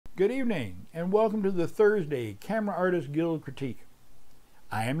good evening, and welcome to the Thursday Camera Artist Guild Critique.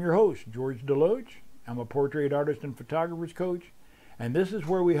 I am your host, George DeLoache. I'm a portrait artist and photographer's coach, and this is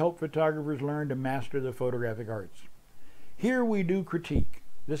where we help photographers learn to master the photographic arts. Here we do critique.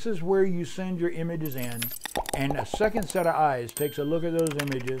 This is where you send your images in, and a second set of eyes takes a look at those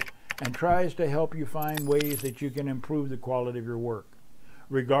images and tries to help you find ways that you can improve the quality of your work.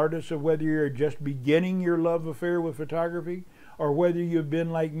 Regardless of whether you're just beginning your love affair with photography or whether you've been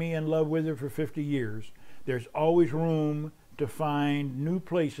like me in love with it for 50 years, there's always room to find new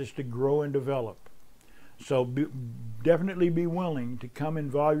places to grow and develop. So definitely be willing to come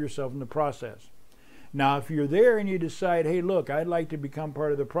involve yourself in the process. Now, if you're there and you decide, hey, look, I'd like to become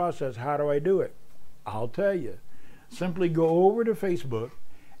part of the process, how do I do it? I'll tell you. Simply go over to Facebook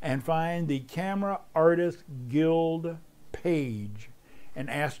and find the Camera Artist Guild page and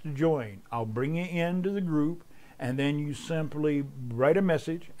ask to join. I'll bring you into the group, and then you simply write a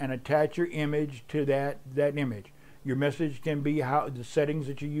message and attach your image to that image. Your message can be how the settings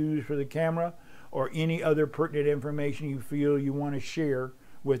that you use for the camera or any other pertinent information you feel you want to share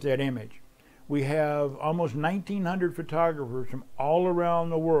with that image. We have almost 1,900 photographers from all around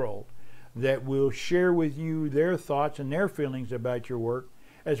the world that will share with you their thoughts and their feelings about your work,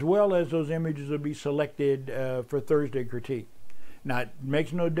 as well as those images will be selected for Thursday critique. Now, it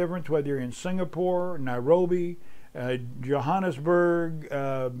makes no difference whether you're in Singapore, Nairobi, Johannesburg,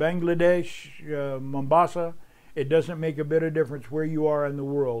 Bangladesh, Mombasa. It doesn't make a bit of difference where you are in the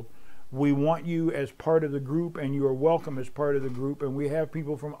world. We want you as part of the group, and you are welcome as part of the group, and we have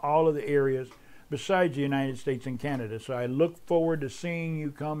people from all of the areas besides the United States and Canada. So I look forward to seeing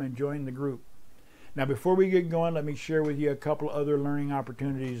you come and join the group. Now, before we get going, let me share with you a couple other learning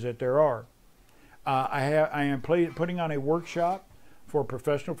opportunities that there are. I am putting on a workshop for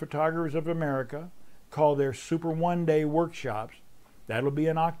Professional Photographers of America called their Super One Day Workshops. That'll be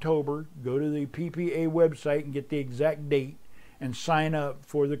in October. Go to the PPA website and get the exact date and sign up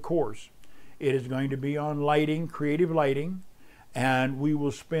for the course. It is going to be on lighting, creative lighting, and we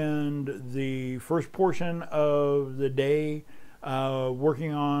will spend the first portion of the day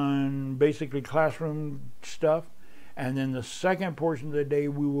working on basically classroom stuff, and then the second portion of the day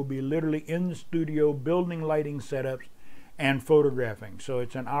we will be literally in the studio building lighting setups and photographing. So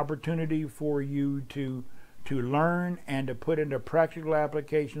it's an opportunity for you to learn and to put into practical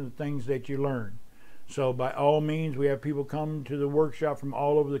application the things that you learn. So by all means, we have people come to the workshop from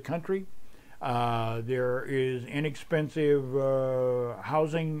all over the country. There is inexpensive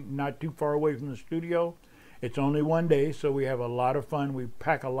housing not too far away from the studio. It's only one day, so we have a lot of fun. We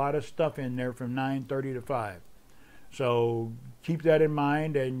pack a lot of stuff in there from 9:30 to 5. So keep that in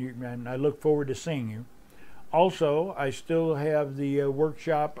mind, and I look forward to seeing you. Also, I still have the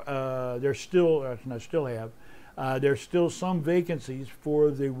workshop. There's still some vacancies for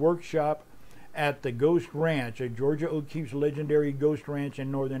the workshop at the Ghost Ranch, at Georgia O'Keeffe's legendary Ghost Ranch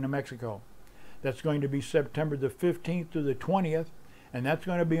in northern New Mexico. That's going to be September the 15th to the 20th, and that's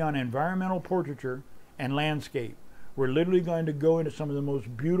going to be on environmental portraiture and landscape. We're literally going to go into some of the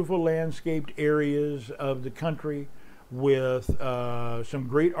most beautiful landscaped areas of the country with some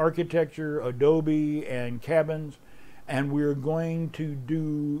great architecture, adobe and cabins, and we're going to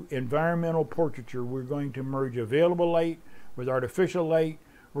do environmental portraiture. We're going to merge available light with artificial light.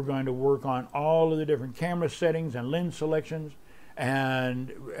 We're going to work on all of the different camera settings and lens selections.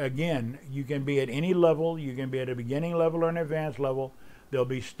 And again, you can be at any level. You can be at a beginning level or an advanced level. There'll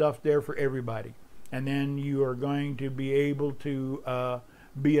be stuff there for everybody. And then you are going to be able to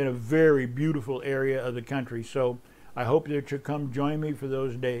be in a very beautiful area of the country. So I hope that you'll come join me for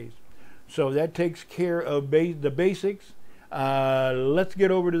those days. So that takes care of the basics. Let's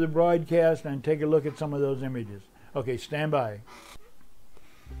get over to the broadcast and take a look at some of those images. Okay, stand by.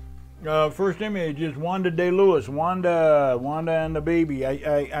 First image is Wanda DeLoache, Wanda and the baby.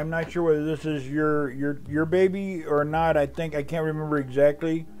 I'm not sure whether this is your baby or not. I can't remember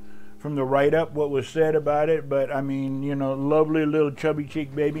exactly from the write-up what was said about it, but I mean, you know, lovely little chubby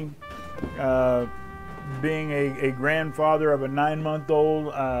cheek baby. Being a grandfather of a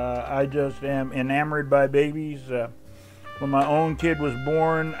 9-month-old, I just am enamored by babies. When my own kid was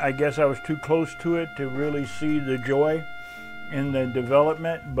born, I guess I was too close to it to really see the joy in the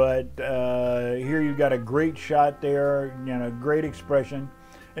development, but here you've got a great shot there, you know, great expression,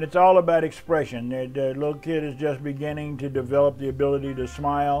 and it's all about expression. The little kid is just beginning to develop the ability to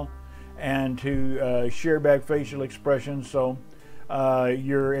smile and to share back facial expressions. So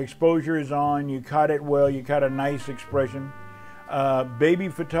your exposure is on, you caught it well, you caught a nice expression. Baby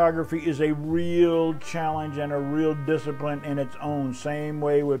photography is a real challenge and a real discipline in its own. Same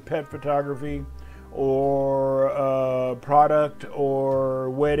way with pet photography or product or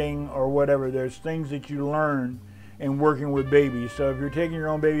wedding or whatever. There's things that you learn in working with babies. So if you're taking your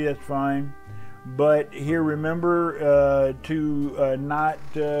own baby, that's fine. But here, remember to not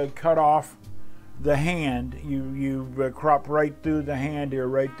cut off the hand. You crop right through the hand here,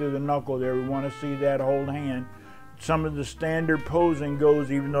 right through the knuckle there. We want to see that whole hand. Some of the standard posing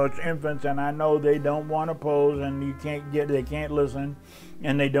goes, even though it's infants, and I know they don't want to pose, and they can't listen,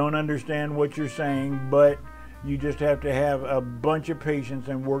 and they don't understand what you're saying, but you just have to have a bunch of patience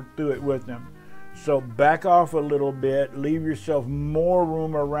and work through it with them. So back off a little bit, leave yourself more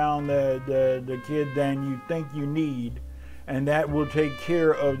room around the kid than you think you need, and that will take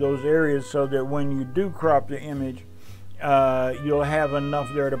care of those areas so that when you do crop the image, you'll have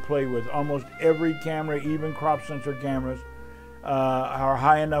enough there to play with. Almost every camera, even crop sensor cameras, are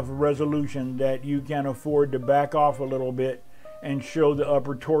high enough resolution that you can afford to back off a little bit and show the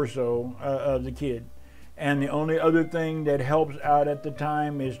upper torso of the kid. And the only other thing that helps out at the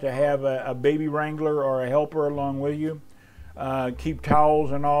time is to have a baby wrangler or a helper along with you. Keep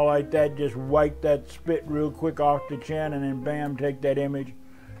towels and all like that. Just wipe that spit real quick off the chin, and then bam, take that image,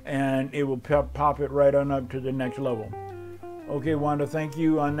 and it will pop it right on up to the next level. Okay, Wanda, thank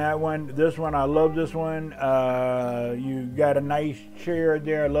you on that one. This one, I love this one. You got a nice chair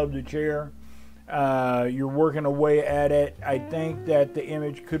there. I love the chair. You're working away at it. I think that the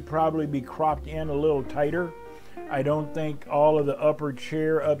image could probably be cropped in a little tighter. I don't think all of the upper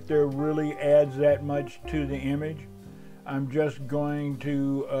chair up there really adds that much to the image. I'm just going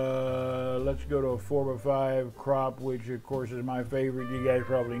to, let's go to a 4x5 crop, which of course is my favorite. You guys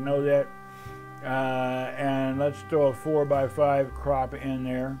probably know that. And let's throw a 4x5 crop in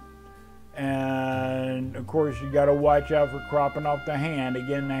there. And of course you got to watch out for cropping off the hand.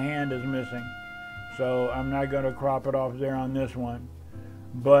 Again, the hand is missing. So I'm not going to crop it off there on this one.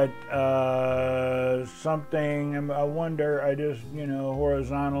 But something, I wonder, I just,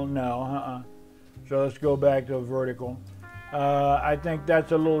 horizontal, no, So let's go back to a vertical. I think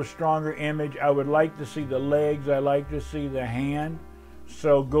that's a little stronger image. I would like to see the legs. I like to see the hand.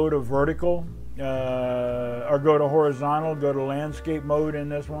 So go to vertical, or go to horizontal, go to landscape mode in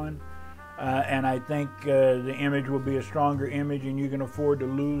this one. And I think the image will be a stronger image, and you can afford to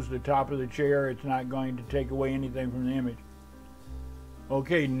lose the top of the chair. It's not going to take away anything from the image.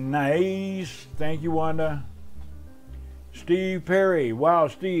 Okay, nice. Thank you, Wanda. Steve Perry. Wow,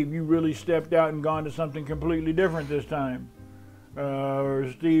 Steve, you really stepped out and gone to something completely different this time.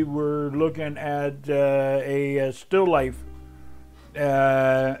 Steve, we're looking at a still life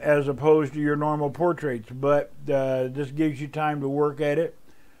as opposed to your normal portraits, but this gives you time to work at it.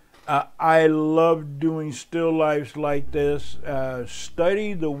 I love doing still lifes like this.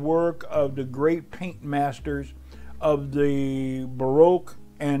 Study the work of the great paint masters of the Baroque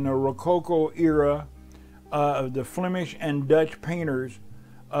and the Rococo era, of the Flemish and Dutch painters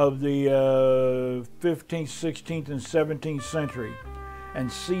of the 15th, 16th, and 17th century,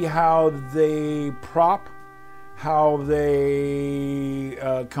 and see how they prop, how they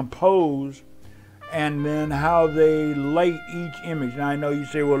compose, and then how they light each image. Now I know you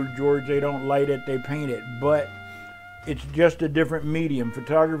say, well, George, they don't light it, they paint it, but it's just a different medium.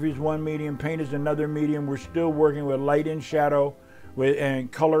 Photography is one medium, paint is another medium. We're still working with light and shadow,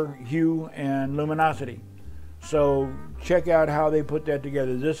 and color, hue, and luminosity. So check out how they put that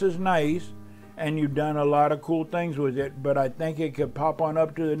together. This is nice, and you've done a lot of cool things with it, but I think it could pop on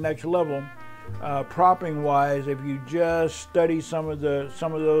up to the next level. Propping wise, if you just study some of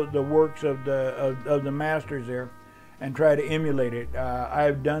the works of the masters there and try to emulate it.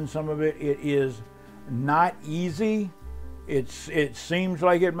 I've done some of it. It is not easy. It seems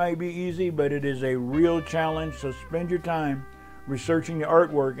like it might be easy, but it is a real challenge. So spend your time researching the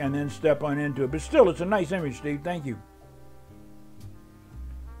artwork and then step on into it. But still, it's a nice image, Steve. Thank you.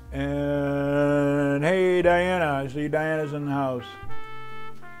 And hey, Diana, I see Diana's in the house.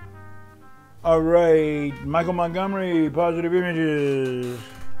 All right, Michael Montgomery, Positive Images.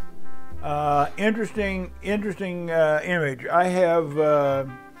 Interesting image. I have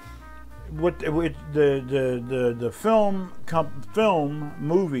what the film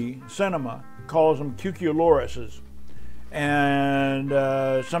movie cinema calls them cucullorises, and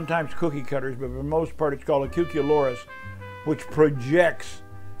sometimes cookie cutters, but for the most part it's called a cuculloris, which projects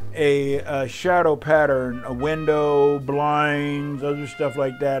a shadow pattern, a window, blinds, other stuff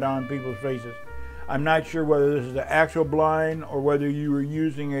like that on people's faces. I'm not sure whether this is the actual blind or whether you were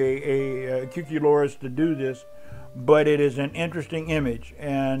using a cuculloris to do this, but it is an interesting image,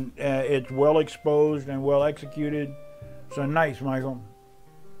 and it's well exposed and well executed. So nice, Michael.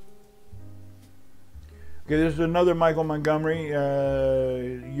 Okay, this is another Michael Montgomery.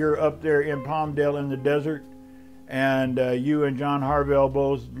 You're up there in Palmdale in the desert, and you and John Harvell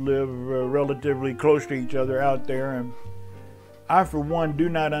both live relatively close to each other out there. And I, for one, do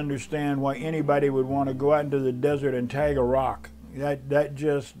not understand why anybody would want to go out into the desert and tag a rock. That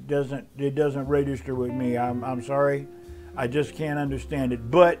just doesn't register with me. I'm sorry, I just can't understand it.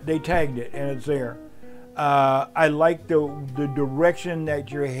 But they tagged it, and it's there. I like the direction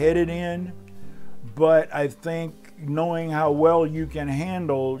that you're headed in, but I think knowing how well you can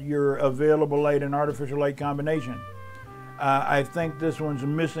handle your available light and artificial light combination, I think this one's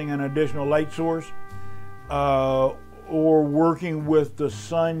missing an additional light source, or working with the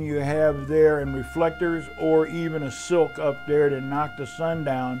sun you have there and reflectors, or even a silk up there to knock the sun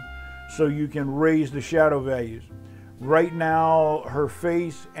down so you can raise the shadow values. Right now, her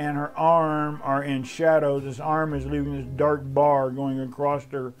face and her arm are in shadow. This arm is leaving this dark bar going across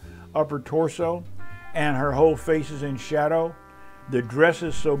her upper torso, and her whole face is in shadow. The dress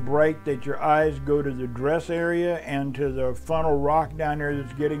is so bright that your eyes go to the dress area and to the funnel rock down there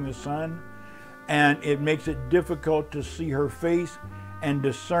that's getting the sun, and it makes it difficult to see her face and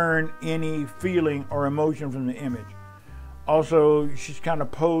discern any feeling or emotion from the image. Also, she's kind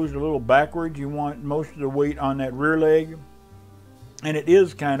of posed a little backwards. You want most of the weight on that rear leg, and it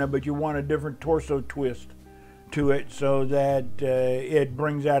is kind of, but you want a different torso twist to it so that it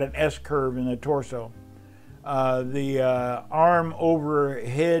brings out an S curve in the torso. The arm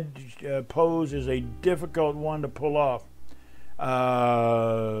overhead pose is a difficult one to pull off.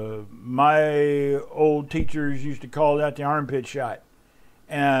 My old teachers used to call that the armpit shot.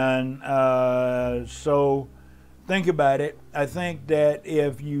 And so think about it. I think that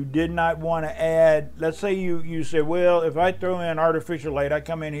if you did not want to add, let's say you said, well, if I throw in artificial light, I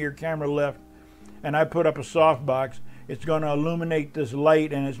come in here camera left and I put up a softbox, it's going to illuminate this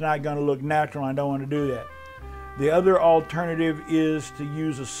light and it's not going to look natural. I don't want to do that. The other alternative is to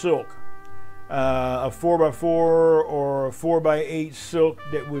use a silk. A 4x4 or a 4x8 silk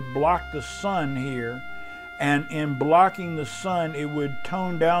that would block the sun here, and in blocking the sun it would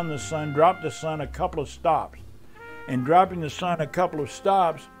tone down the sun, drop the sun a couple of stops. And dropping the sun a couple of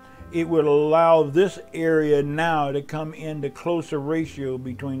stops, it would allow this area now to come into closer ratio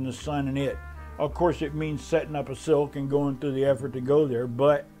between the sun and it. Of course, it means setting up a silk and going through the effort to go there,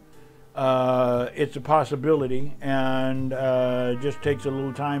 but it's a possibility, and just takes a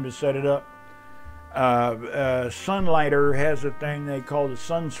little time to set it up. Sunlighter has a thing they call the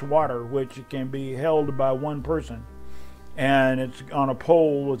sun swatter, which can be held by one person, and it's on a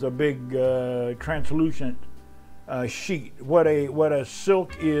pole with a big translucent sheet. What a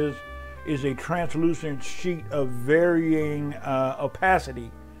silk is a translucent sheet of varying opacity,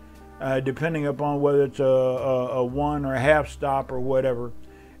 depending upon whether it's a one or a half stop or whatever.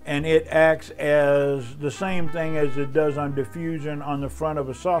 And it acts as the same thing as it does on diffusion on the front of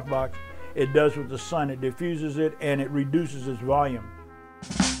a softbox. It does with the sun. It diffuses it and it reduces its volume.